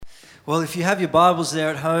Well, if you have your Bibles there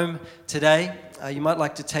at home today, you might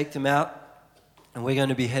like to take them out, and we're going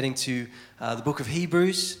to be heading to the book of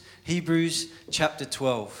Hebrews. Hebrews chapter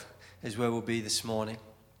 12 is where we'll be this morning.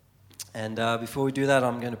 And before we do that,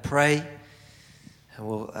 I'm going to pray, and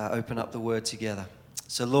we'll open up the Word together.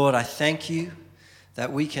 So, Lord, I thank you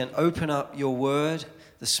that we can open up your Word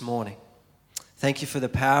this morning. Thank you for the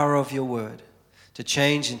power of your Word to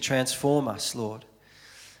change and transform us, Lord.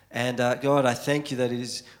 And God, I thank you that it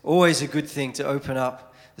is always a good thing to open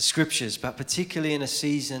up the Scriptures, but particularly in a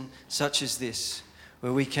season such as this,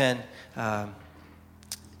 where we can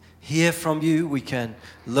hear from you, we can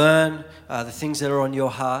learn the things that are on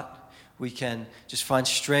your heart, we can just find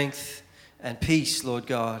strength and peace, Lord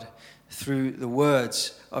God, through the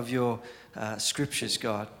words of your Scriptures,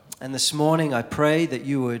 God. And this morning I pray that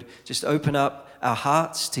you would just open up our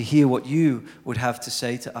hearts to hear what you would have to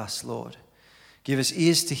say to us, Lord. Give us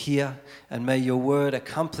ears to hear, and may your word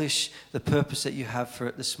accomplish the purpose that you have for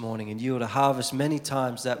it this morning, and yield a harvest many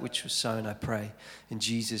times that which was sown, I pray, in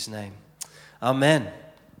Jesus' name. Amen.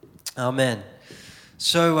 Amen.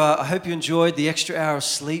 So I hope you enjoyed the extra hour of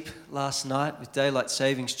sleep last night with daylight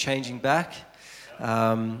savings changing back.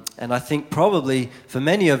 And I think probably for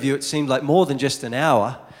many of you it seemed like more than just an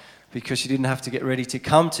hour, because you didn't have to get ready to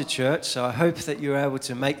come to church. So I hope that you were able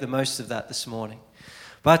to make the most of that this morning.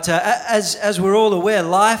 But as we're all aware,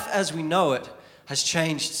 life as we know it has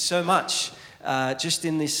changed so much just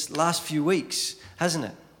in this last few weeks, hasn't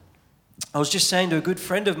it? I was just saying to a good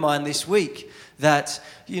friend of mine this week that,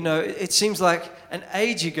 you know, it seems like an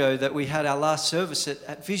age ago that we had our last service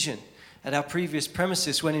at Vision, at our previous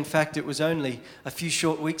premises, when in fact it was only a few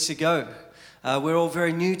short weeks ago. We're all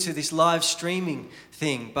very new to this live streaming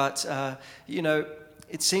thing, but, you know,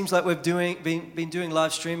 it seems like we've been doing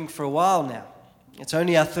live streaming for a while now. It's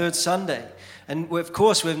only our third Sunday. And of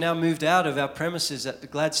course, we've now moved out of our premises at the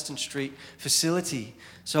Gladstone Street facility.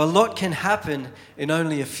 So a lot can happen in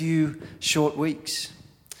only a few short weeks.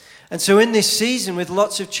 And so in this season with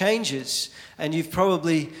lots of changes, and you've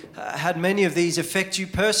probably had many of these affect you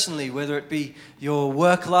personally, whether it be your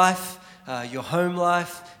work life, your home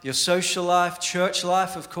life, your social life, church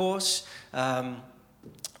life, of course,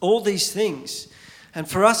 all these things. And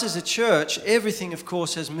for us as a church, everything, of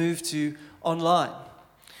course, has moved to online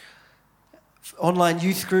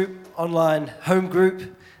youth group, online home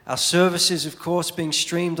group, our services, of course, being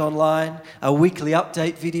streamed online, our weekly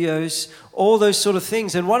update videos, all those sort of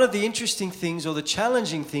things. And one of the interesting things, or the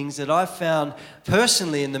challenging things that I've found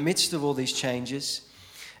personally in the midst of all these changes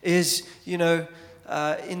is, you know,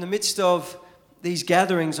 in the midst of these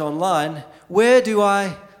gatherings online, where do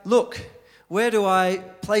I look? Where do I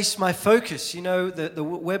place my focus? You know, the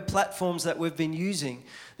web platforms that we've been using,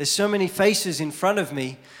 there's so many faces in front of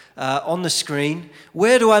me on the screen.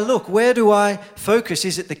 Where do I look? Where do I focus?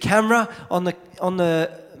 Is it the camera on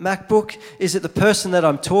the MacBook? Is it the person that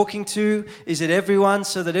I'm talking to? Is it everyone,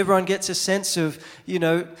 so that everyone gets a sense of, you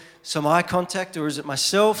know, some eye contact? Or is it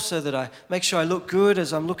myself, so that I make sure I look good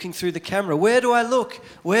as I'm looking through the camera? Where do I look?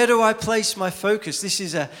 Where do I place my focus? This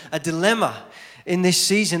is a dilemma in this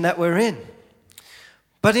season that we're in.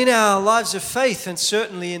 But in our lives of faith, and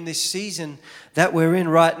certainly in this season that we're in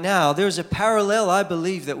right now, there is a parallel, I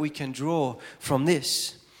believe, that we can draw from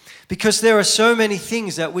this. Because there are so many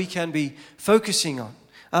things that we can be focusing on,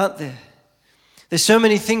 aren't there? There's so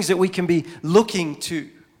many things that we can be looking to.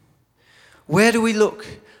 Where do we look?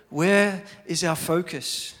 Where is our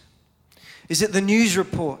focus? Is it the news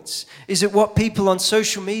reports? Is it what people on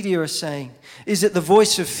social media are saying? Is it the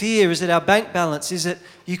voice of fear? Is it our bank balance? Is it,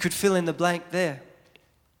 you could fill in the blank there.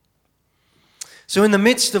 So in the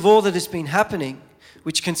midst of all that has been happening,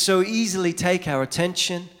 which can so easily take our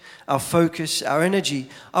attention, our focus, our energy,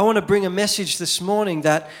 I want to bring a message this morning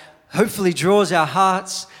that hopefully draws our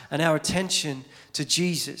hearts and our attention to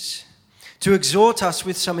Jesus, to exhort us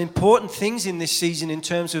with some important things in this season in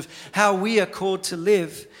terms of how we are called to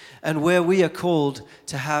live and where we are called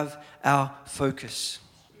to have our focus.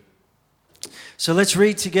 So let's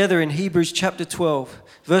read together in Hebrews chapter 12,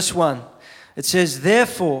 verse 1. It says,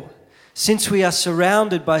 "Therefore, since we are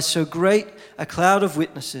surrounded by so great a cloud of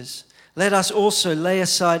witnesses, let us also lay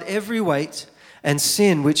aside every weight and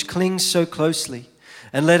sin which clings so closely,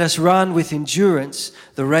 and let us run with endurance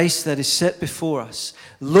the race that is set before us,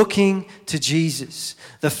 looking to Jesus,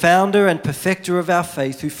 the founder and perfecter of our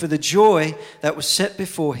faith, who for the joy that was set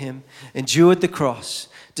before him endured the cross,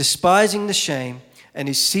 despising the shame, and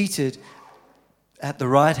is seated at the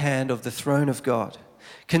right hand of the throne of God.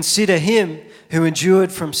 Consider him who endured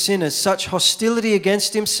from sinners such hostility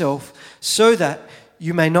against himself, so that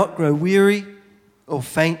you may not grow weary or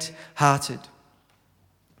faint-hearted."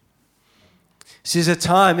 This is a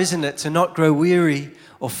time, isn't it, to not grow weary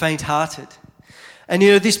or faint-hearted. And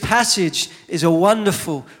you know, this passage is a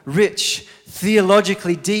wonderful, rich,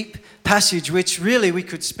 theologically deep passage, which really we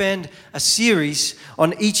could spend a series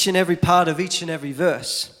on each and every part of each and every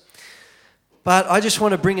verse. But I just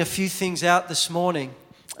want to bring a few things out this morning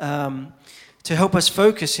to help us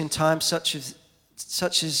focus in times such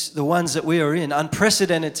as the ones that we are in.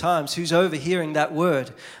 Unprecedented times. Who's overhearing that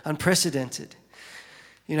word? Unprecedented.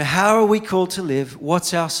 You know, how are we called to live?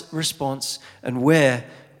 What's our response? And where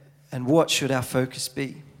and what should our focus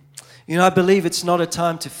be? You know, I believe it's not a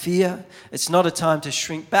time to fear. It's not a time to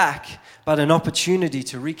shrink back, but an opportunity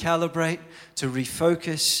to recalibrate, to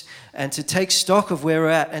refocus, and to take stock of where we're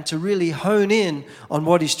at and to really hone in on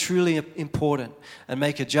what is truly important and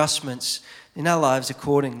make adjustments in our lives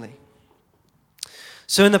accordingly.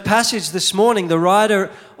 So in the passage this morning, the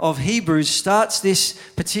writer of Hebrews starts this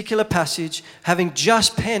particular passage having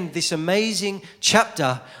just penned this amazing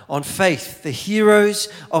chapter on faith, the heroes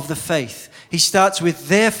of the faith. He starts with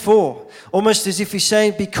therefore, almost as if he's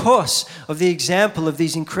saying because of the example of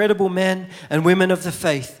these incredible men and women of the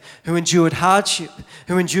faith who endured hardship,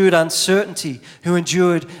 who endured uncertainty, who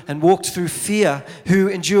endured and walked through fear, who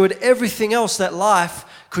endured everything else that life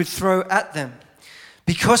could throw at them.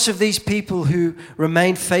 Because of these people who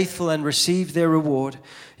remained faithful and received their reward,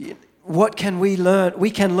 what can we learn? We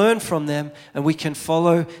can learn from them and we can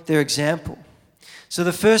follow their example. So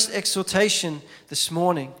the first exhortation this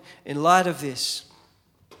morning in light of this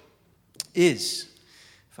is,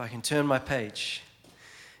 if I can turn my page,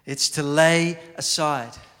 it's to lay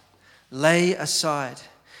aside. Lay aside.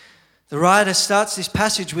 The writer starts this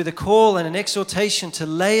passage with a call and an exhortation to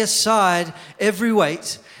lay aside every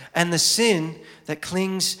weight and the sin that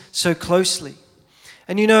clings so closely.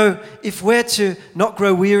 And you know, if we're to not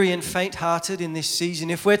grow weary and faint-hearted in this season,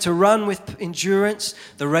 if we're to run with endurance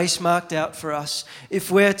the race marked out for us,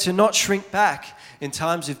 if we're to not shrink back in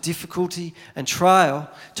times of difficulty and trial,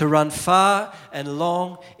 to run far and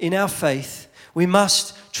long in our faith, we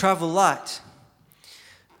must travel light.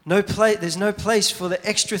 There's no place for the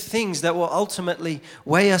extra things that will ultimately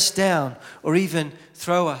weigh us down or even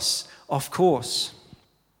throw us off course.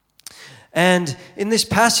 And in this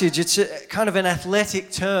passage, it's a kind of an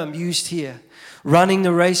athletic term used here. Running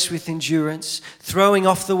the race with endurance, throwing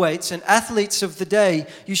off the weights. And athletes of the day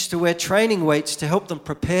used to wear training weights to help them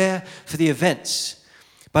prepare for the events.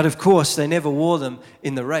 But of course, they never wore them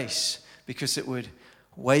in the race because it would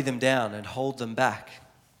weigh them down and hold them back.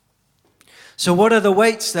 So what are the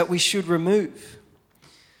weights that we should remove?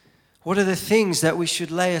 What are the things that we should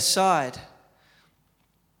lay aside?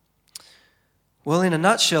 Well, in a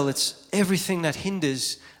nutshell, it's everything that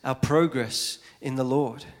hinders our progress in the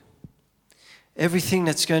Lord. Everything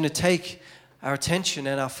that's going to take our attention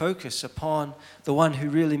and our focus upon the one who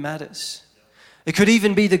really matters. It could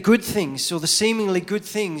even be the good things or the seemingly good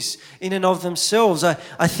things in and of themselves. I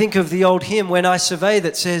think of the old hymn, When I Survey,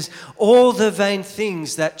 that says, all the vain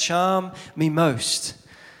things that charm me most.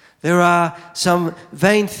 There are some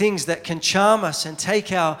vain things that can charm us and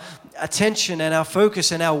take our attention and our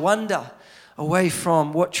focus and our wonder away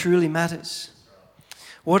from what truly matters.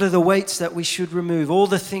 What are the weights that we should remove? All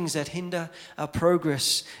the things that hinder our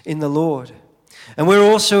progress in the Lord. And we're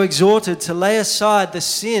also exhorted to lay aside the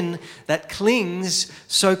sin that clings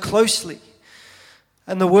so closely.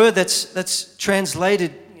 And the word that's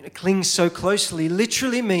translated, clings so closely,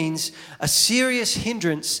 literally means a serious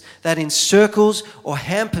hindrance that encircles or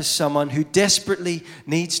hampers someone who desperately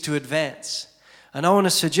needs to advance. And I want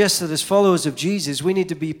to suggest that as followers of Jesus, we need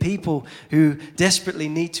to be people who desperately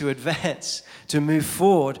need to advance, to move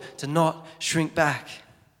forward, to not shrink back.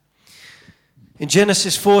 In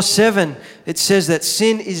Genesis 4:7, it says that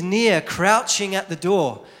sin is near, crouching at the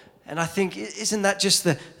door. And I think, isn't that just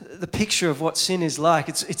the picture of what sin is like?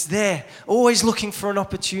 It's there, always looking for an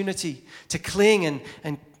opportunity to cling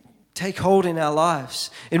and take hold in our lives.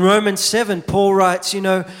 In Romans 7, Paul writes,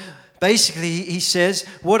 basically he says,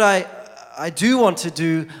 what I do want to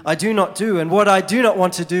do, I do not do. And what I do not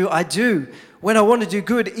want to do, I do. When I want to do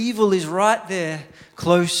good, evil is right there,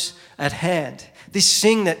 close at hand. This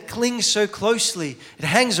sin that clings so closely, it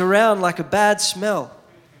hangs around like a bad smell.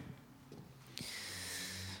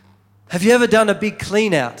 Have you ever done a big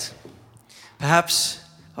clean out? Perhaps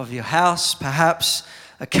of your house, perhaps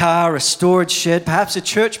a car, a storage shed, perhaps a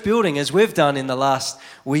church building, as we've done in the last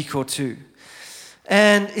week or two.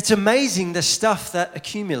 And it's amazing the stuff that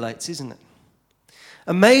accumulates, isn't it?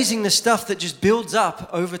 Amazing the stuff that just builds up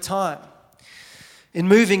over time. In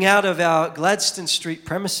moving out of our Gladstone Street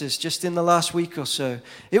premises just in the last week or so,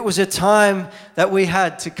 it was a time that we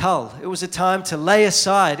had to cull. It was a time to lay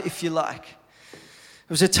aside, if you like.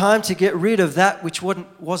 was a time to get rid of that which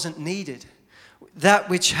wasn't needed, that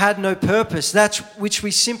which had no purpose, that which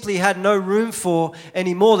we simply had no room for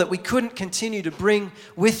anymore, that we couldn't continue to bring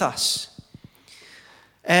with us.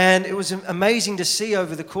 And it was amazing to see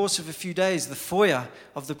over the course of a few days the foyer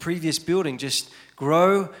of the previous building just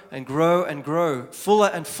grow and grow and grow,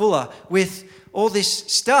 fuller and fuller with all this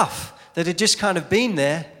stuff that had just kind of been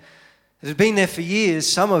there. It had been there for years,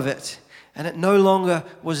 some of it, and it no longer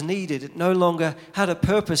was needed. It no longer had a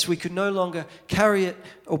purpose. We could no longer carry it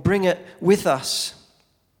or bring it with us.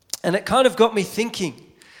 And it kind of got me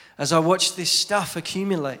thinking as I watched this stuff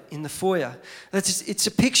accumulate in the foyer, that it's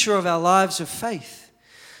a picture of our lives of faith.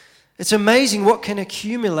 It's amazing what can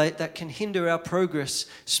accumulate that can hinder our progress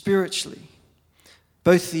spiritually,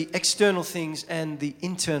 both the external things and the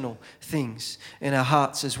internal things in our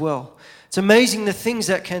hearts as well. It's amazing the things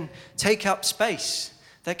that can take up space,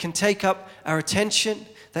 that can take up our attention,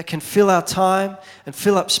 that can fill our time and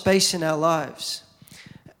fill up space in our lives.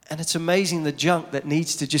 And it's amazing the junk that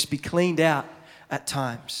needs to just be cleaned out at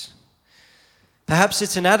times. Perhaps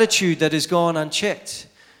it's an attitude that has gone unchecked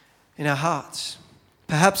in our hearts.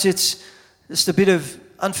 Perhaps it's just a bit of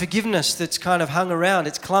unforgiveness that's kind of hung around.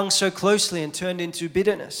 It's clung so closely and turned into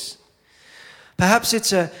bitterness. Perhaps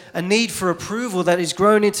it's a need for approval that has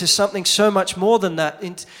grown into something so much more than that,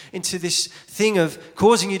 into this thing of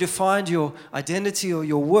causing you to find your identity or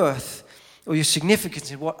your worth or your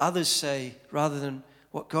significance in what others say rather than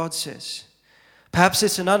what God says. Perhaps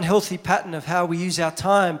it's an unhealthy pattern of how we use our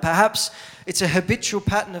time. Perhaps it's a habitual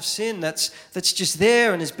pattern of sin that's just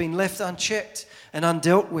there and has been left unchecked and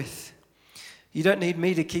undealt with. You don't need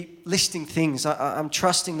me to keep listing things. I'm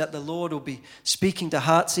trusting that the Lord will be speaking to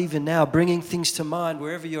hearts even now, bringing things to mind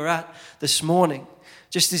wherever you're at this morning,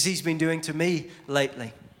 just as He's been doing to me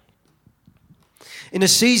lately. In a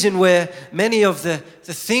season where many of the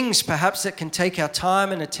things perhaps that can take our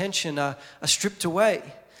time and attention are stripped away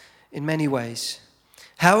in many ways,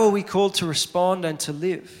 how are we called to respond and to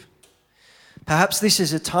live? Perhaps this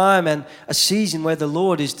is a time and a season where the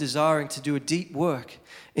Lord is desiring to do a deep work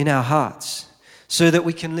in our hearts so that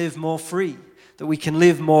we can live more free, that we can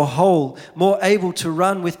live more whole, more able to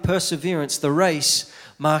run with perseverance the race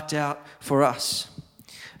marked out for us.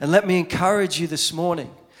 And let me encourage you this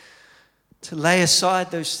morning to lay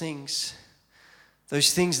aside those things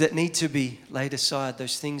that need to be laid aside,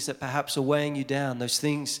 those things that perhaps are weighing you down, those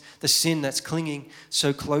things, the sin that's clinging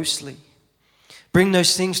so closely. Bring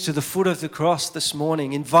those things to the foot of the cross this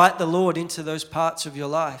morning. Invite the Lord into those parts of your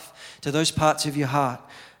life, to those parts of your heart,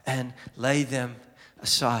 and lay them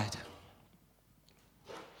aside.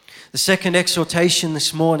 The second exhortation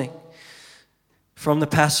this morning from the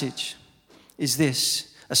passage is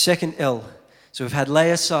this, a second L. So we've had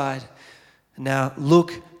lay aside, and now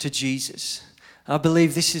look to Jesus. I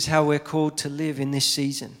believe this is how we're called to live in this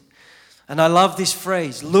season. And I love this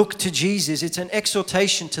phrase, look to Jesus. It's an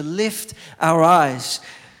exhortation to lift our eyes.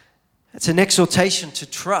 It's an exhortation to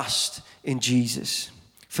trust in Jesus.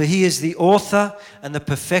 For He is the author and the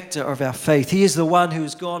perfecter of our faith. He is the one who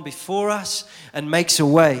has gone before us and makes a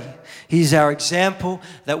way. He is our example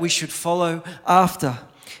that we should follow after.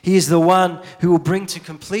 He is the one who will bring to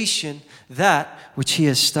completion that which He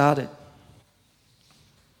has started.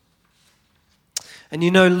 And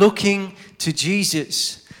you know, looking to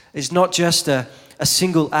Jesus is not just a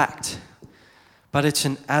single act, but it's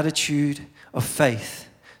an attitude of faith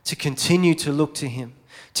to continue to look to Him,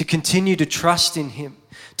 to continue to trust in Him,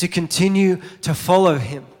 to continue to follow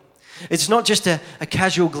Him. It's not just a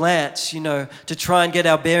casual glance, to try and get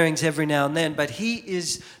our bearings every now and then, but He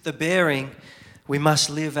is the bearing we must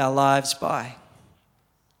live our lives by.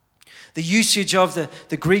 The usage of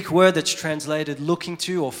the Greek word that's translated looking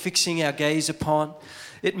to or fixing our gaze upon,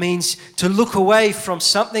 it means to look away from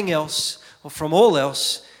something else or from all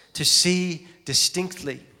else to see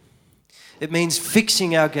distinctly. It means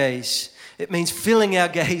fixing our gaze. It means filling our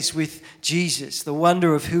gaze with Jesus, the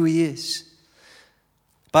wonder of who He is.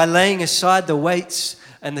 By laying aside the weights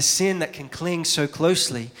and the sin that can cling so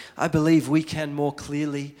closely, I believe we can more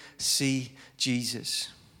clearly see Jesus.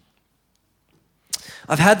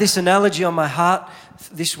 I've had this analogy on my heart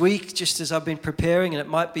this week, just as I've been preparing, and it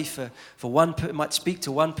might be for one, it might speak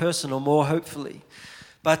to one person or more, hopefully.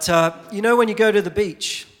 But when you go to the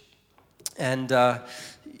beach, and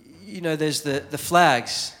there's the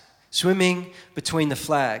flags, swimming between the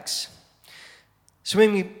flags.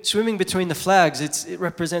 Swimming between the flags, it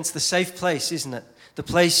represents the safe place, isn't it? The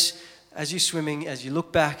place, as you're swimming, as you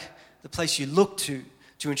look back, the place you look to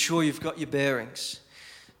ensure you've got your bearings,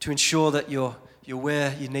 to ensure that you're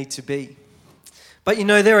where you need to be. But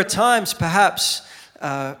there are times perhaps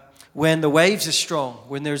when the waves are strong,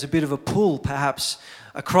 when there's a bit of a pull perhaps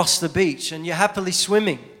across the beach and you're happily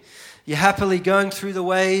swimming. You're happily going through the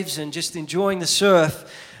waves and just enjoying the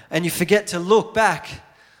surf, and you forget to look back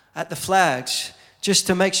at the flags just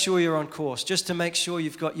to make sure you're on course, just to make sure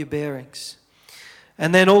you've got your bearings.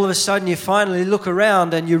 And then all of a sudden you finally look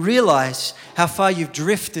around and you realize how far you've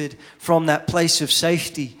drifted from that place of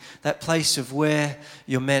safety, that place of where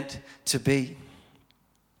you're meant to be.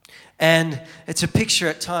 And it's a picture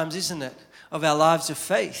at times, isn't it, of our lives of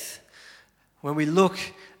faith. When we look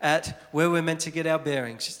at where we're meant to get our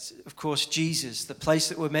bearings, it's, of course, Jesus, the place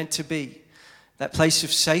that we're meant to be, that place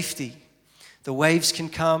of safety. The waves can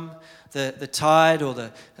come, the tide or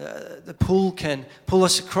the pool can pull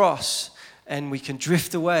us across, and we can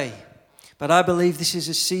drift away. But I believe this is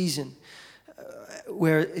a season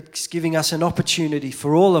where it's giving us an opportunity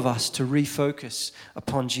for all of us to refocus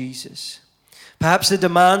upon Jesus. Perhaps the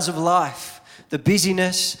demands of life, the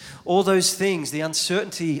busyness, all those things, the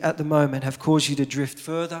uncertainty at the moment have caused you to drift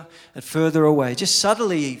further and further away, just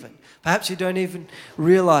subtly even. Perhaps you don't even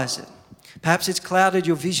realize it. Perhaps it's clouded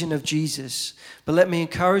your vision of Jesus. But let me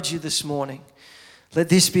encourage you this morning. Let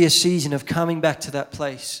this be a season of coming back to that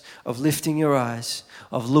place of lifting your eyes,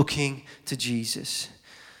 of looking to Jesus,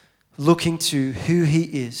 looking to who he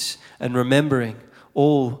is and remembering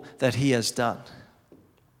all that he has done.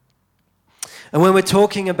 And when we're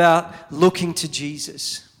talking about looking to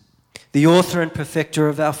Jesus, the author and perfecter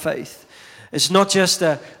of our faith, it's not just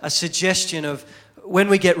a suggestion of when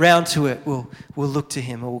we get round to it, we'll look to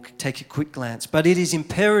him or we'll take a quick glance. But it is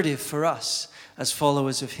imperative for us as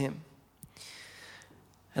followers of him.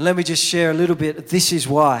 And let me just share a little bit. This is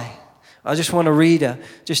why. I just want to read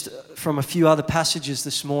just from a few other passages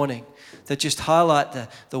this morning that just highlight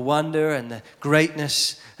the wonder and the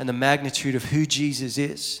greatness and the magnitude of who Jesus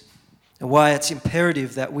is and why it's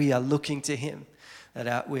imperative that we are looking to him,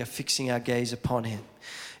 that we are fixing our gaze upon him.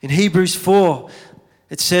 In Hebrews 4,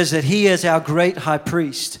 it says that he is our great high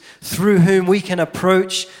priest through whom we can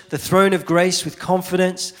approach the throne of grace with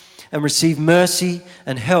confidence and receive mercy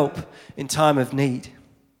and help in time of need.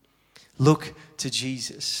 Look to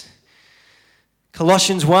Jesus.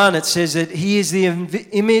 Colossians 1, it says that he is the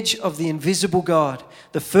image of the invisible God,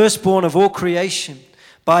 the firstborn of all creation.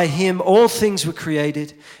 By him all things were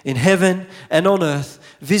created in heaven and on earth,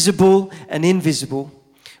 visible and invisible,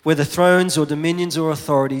 whether thrones or dominions or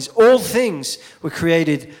authorities. All things were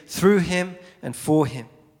created through him and for him.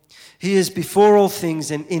 He is before all things,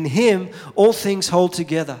 and in him all things hold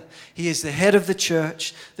together. He is the head of the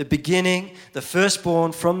church, the beginning, the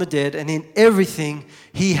firstborn from the dead, and in everything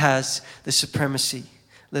he has the supremacy.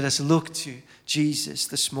 Let us look to Jesus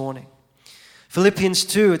this morning. Philippians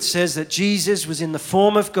 2, it says that Jesus was in the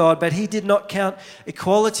form of God, but he did not count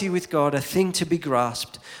equality with God a thing to be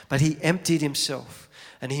grasped, but he emptied himself,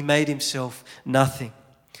 and he made himself nothing,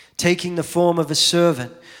 taking the form of a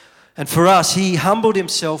servant. And for us, he humbled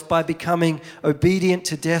himself by becoming obedient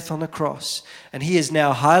to death on the cross. And he is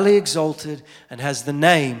now highly exalted and has the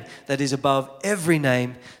name that is above every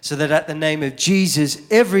name, so that at the name of Jesus,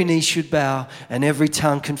 every knee should bow and every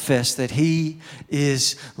tongue confess that he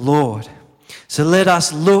is Lord. So let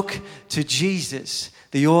us look to Jesus,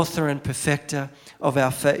 the author and perfecter of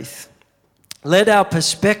our faith. Let our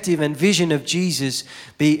perspective and vision of Jesus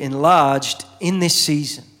be enlarged in this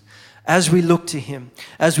season. As we look to him,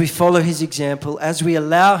 as we follow his example, as we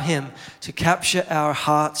allow him to capture our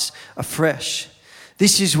hearts afresh.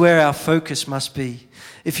 This is where our focus must be.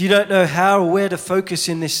 If you don't know how or where to focus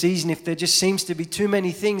in this season, if there just seems to be too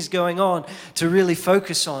many things going on to really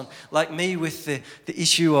focus on, like me with the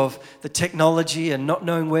issue of the technology and not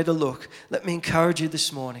knowing where to look, let me encourage you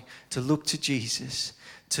this morning to look to Jesus,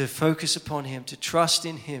 to focus upon him, to trust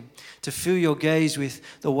in him, to fill your gaze with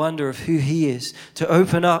the wonder of who he is, to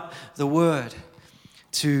open up the word,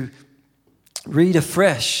 to read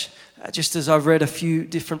afresh, just as I've read a few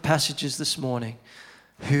different passages this morning,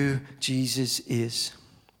 who Jesus is.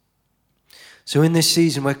 So in this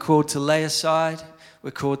season, we're called to lay aside,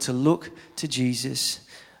 we're called to look to Jesus.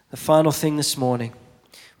 The final thing this morning,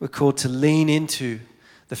 we're called to lean into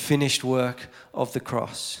the finished work of the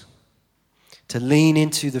cross. To lean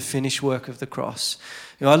into the finished work of the cross.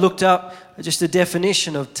 You know, I looked up just a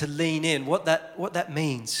definition of to lean in, what that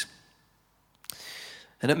means.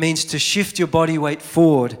 And it means to shift your body weight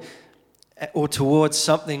forward or towards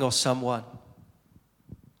something or someone.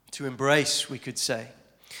 To embrace, we could say.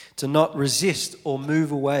 To not resist or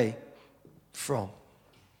move away from.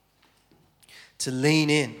 To lean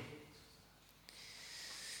in.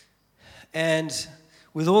 And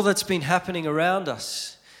with all that's been happening around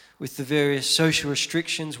us, with the various social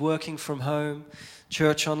restrictions, working from home,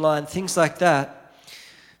 church online, things like that,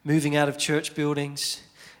 moving out of church buildings,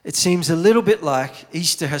 it seems a little bit like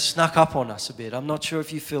Easter has snuck up on us a bit. I'm not sure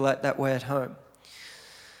if you feel like that way at home.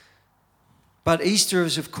 But Easter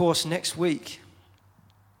is, of course, next week,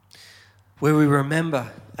 where we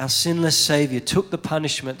remember our sinless Savior took the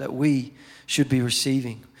punishment that we should be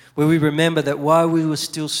receiving, where we remember that while we were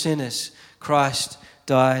still sinners, Christ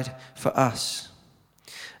died for us.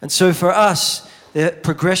 And so for us, the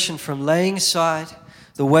progression from laying aside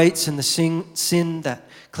the weights and the sin that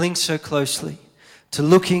clings so closely to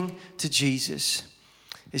looking to Jesus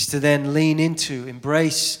is to then lean into,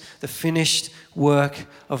 embrace the finished work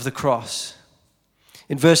of the cross.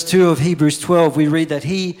 In verse 2 of Hebrews 12, we read that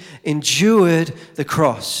he endured the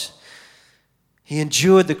cross. He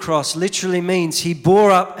endured the cross literally means he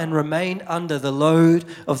bore up and remained under the load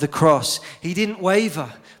of the cross. He didn't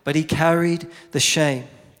waver, but he carried the shame.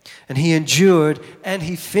 And he endured and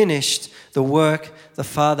he finished the work the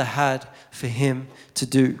Father had for him to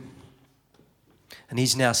do. And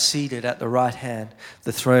he's now seated at the right hand,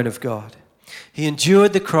 the throne of God. He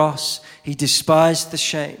endured the cross. He despised the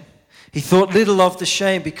shame. He thought little of the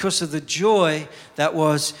shame because of the joy that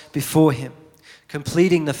was before him,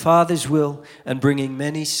 completing the Father's will and bringing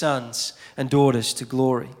many sons and daughters to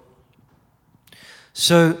glory.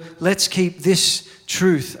 So let's keep this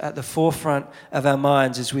truth at the forefront of our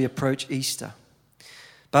minds as we approach Easter,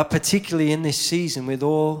 but particularly in this season with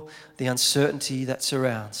all the uncertainty that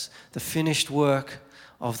surrounds the finished work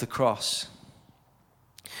of the cross.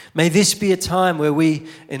 May this be a time where we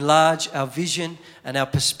enlarge our vision and our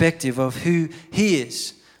perspective of who he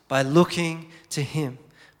is by looking to him,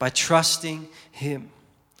 by trusting him.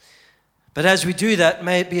 But as we do that,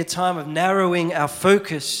 may it be a time of narrowing our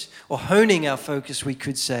focus, or honing our focus, we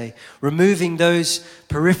could say, removing those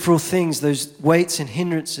peripheral things, those weights and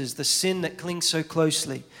hindrances, the sin that clings so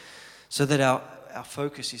closely, so that our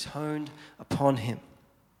focus is honed upon him.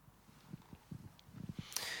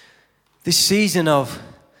 This season of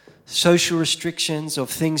social restrictions, of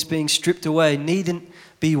things being stripped away, needn't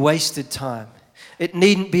be wasted time. It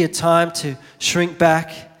needn't be a time to shrink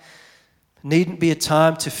back, needn't be a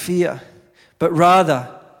time to fear, but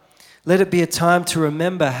rather, let it be a time to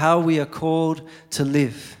remember how we are called to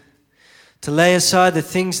live, to lay aside the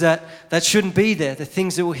things that shouldn't be there, the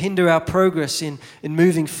things that will hinder our progress in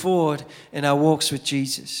moving forward in our walks with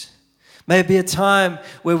Jesus. May it be a time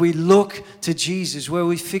where we look to Jesus, where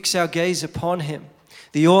we fix our gaze upon him,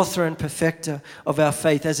 the author and perfecter of our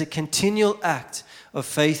faith, as a continual act of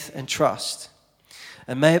faith and trust.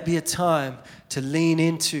 And may it be a time to lean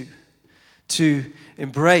into, to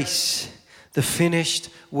embrace the finished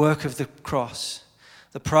work of the cross,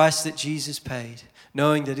 the price that Jesus paid,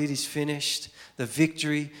 knowing that it is finished, the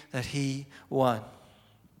victory that he won.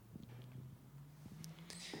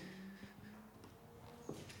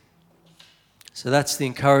 So that's the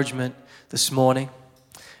encouragement this morning.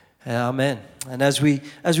 Amen. And as we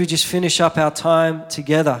just finish up our time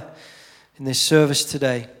together in this service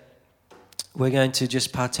today, we're going to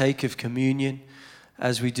just partake of communion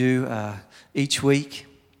as we do each week.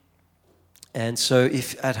 And so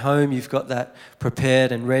if at home you've got that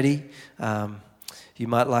prepared and ready, you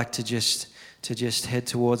might like to just head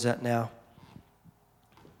towards that now.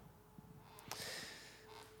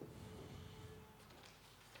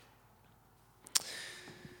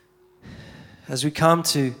 As we come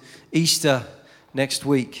to Easter next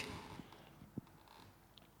week,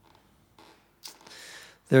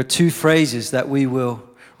 there are two phrases that we will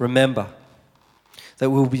remember, that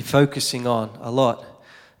we'll be focusing on a lot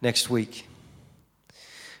next week.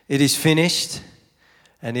 It is finished,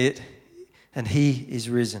 and he is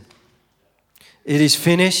risen. It is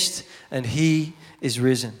finished, and he is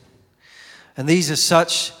risen. And these are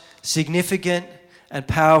such significant and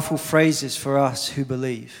powerful phrases for us who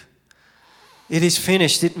believe. It is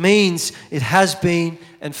finished. It means it has been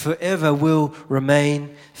and forever will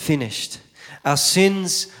remain finished. Our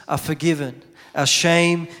sins are forgiven. Our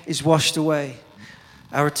shame is washed away.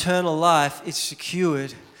 Our eternal life is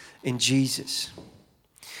secured in Jesus.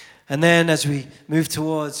 And then as we move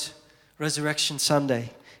towards Resurrection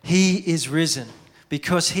Sunday, he is risen.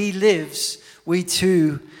 Because he lives, we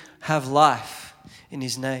too have life in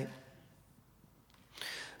his name.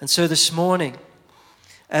 And so this morning,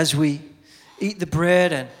 as we eat the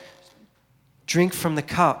bread and drink from the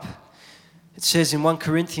cup, it says in 1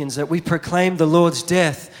 Corinthians that we proclaim the Lord's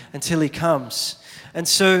death until he comes. And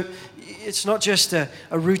so it's not just a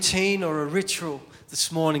routine or a ritual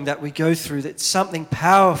this morning that we go through. It's something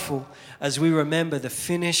powerful as we remember the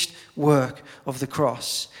finished work of the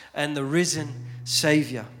cross and the risen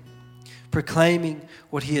Savior, proclaiming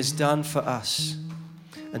what he has done for us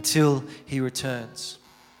until he returns.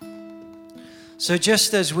 So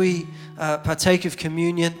just as we partake of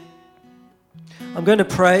communion, I'm going to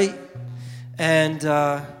pray, and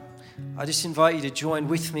I just invite you to join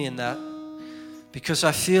with me in that, because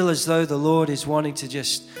I feel as though the Lord is wanting to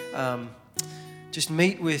just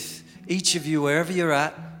meet with each of you wherever you're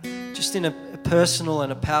at, just in a personal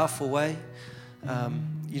and a powerful way.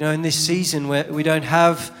 In this season where we don't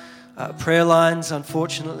have prayer lines,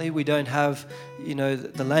 unfortunately, we don't have,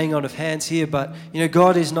 the laying on of hands here, but,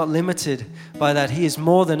 God is not limited by that. He is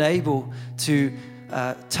more than able to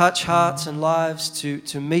touch hearts and lives,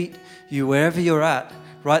 to meet you wherever you're at,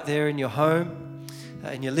 right there in your home,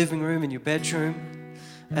 in your living room, in your bedroom.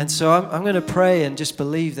 And so I'm going to pray and just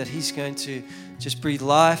believe that He's going to just breathe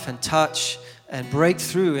life and touch and break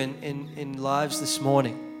through in lives this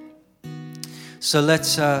morning. So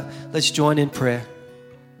let's join in prayer.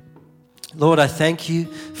 Lord, I thank you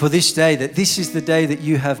for this day, that this is the day that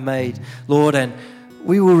you have made, Lord, and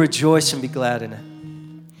we will rejoice and be glad in it.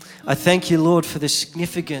 I thank you, Lord, for the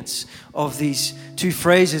significance of these two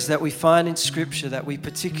phrases that we find in Scripture that we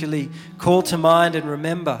particularly call to mind and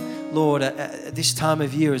remember, Lord, at this time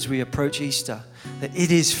of year as we approach Easter, that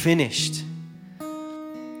it is finished.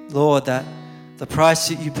 Lord, that the price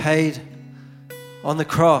that you paid on the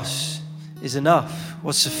cross is enough,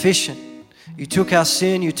 was sufficient. You took our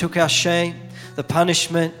sin, you took our shame. The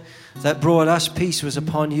punishment that brought us peace was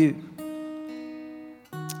upon you.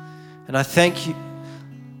 And I thank you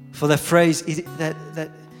for the phrase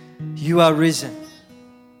that you are risen,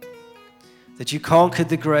 that you conquered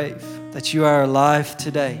the grave, that you are alive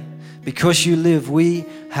today. Because you live, we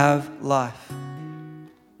have life.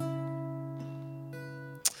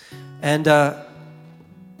 And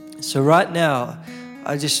so right now,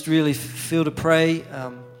 I just really feel to pray,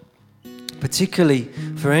 particularly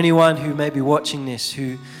for anyone who may be watching this,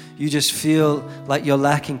 who you just feel like you're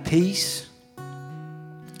lacking peace,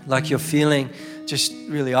 like you're feeling just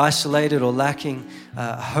really isolated or lacking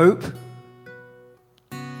hope.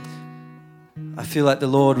 I feel like the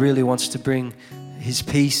Lord really wants to bring His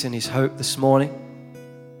peace and His hope this morning.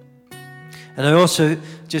 And I also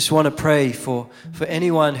just want to pray for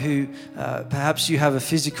anyone who perhaps you have a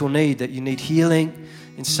physical need, that you need healing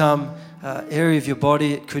in some area of your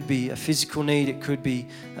body. It could be a physical need, it could be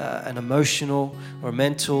an emotional or a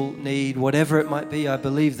mental need, whatever it might be. I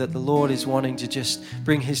believe that the Lord is wanting to just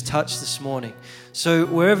bring His touch this morning. So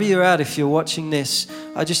wherever you're at, if you're watching this,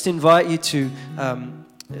 I just invite you to,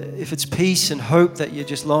 if it's peace and hope that you're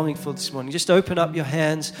just longing for this morning, just open up your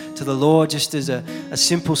hands to the Lord just as a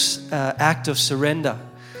simple act of surrender,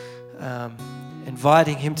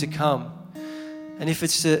 inviting Him to come. And if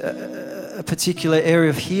it's a particular area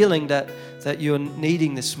of healing that you're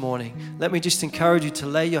needing this morning, let me just encourage you to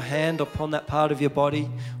lay your hand upon that part of your body,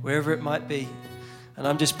 wherever it might be. And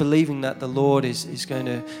I'm just believing that the Lord is going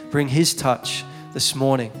to bring His touch this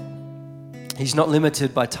morning. He's not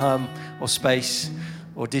limited by time or space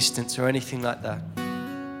or distance or anything like that.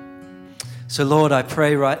 So Lord, I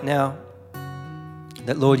pray right now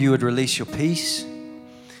that, Lord, you would release your peace,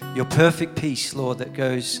 your perfect peace, Lord, that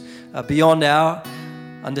goes beyond our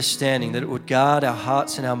understanding, that it would guard our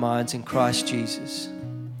hearts and our minds in Christ Jesus.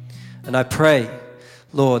 And I pray,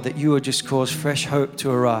 Lord, that you would just cause fresh hope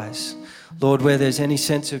to arise. Lord, where there's any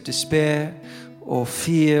sense of despair or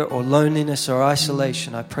fear or loneliness or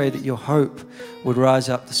isolation, I pray that your hope would rise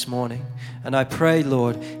up this morning. And I pray,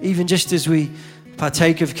 Lord, even just as we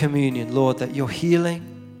partake of communion, Lord, that your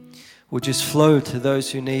healing would just flow to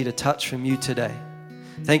those who need a touch from you today.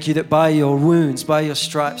 Thank you that by your wounds, by your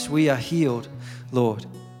stripes, we are healed, Lord.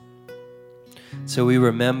 So we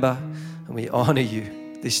remember and we honor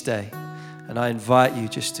you this day. And I invite you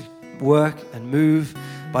just to work and move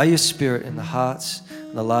by your Spirit in the hearts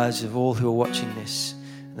and the lives of all who are watching this.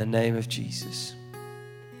 In the name of Jesus.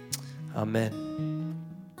 Amen.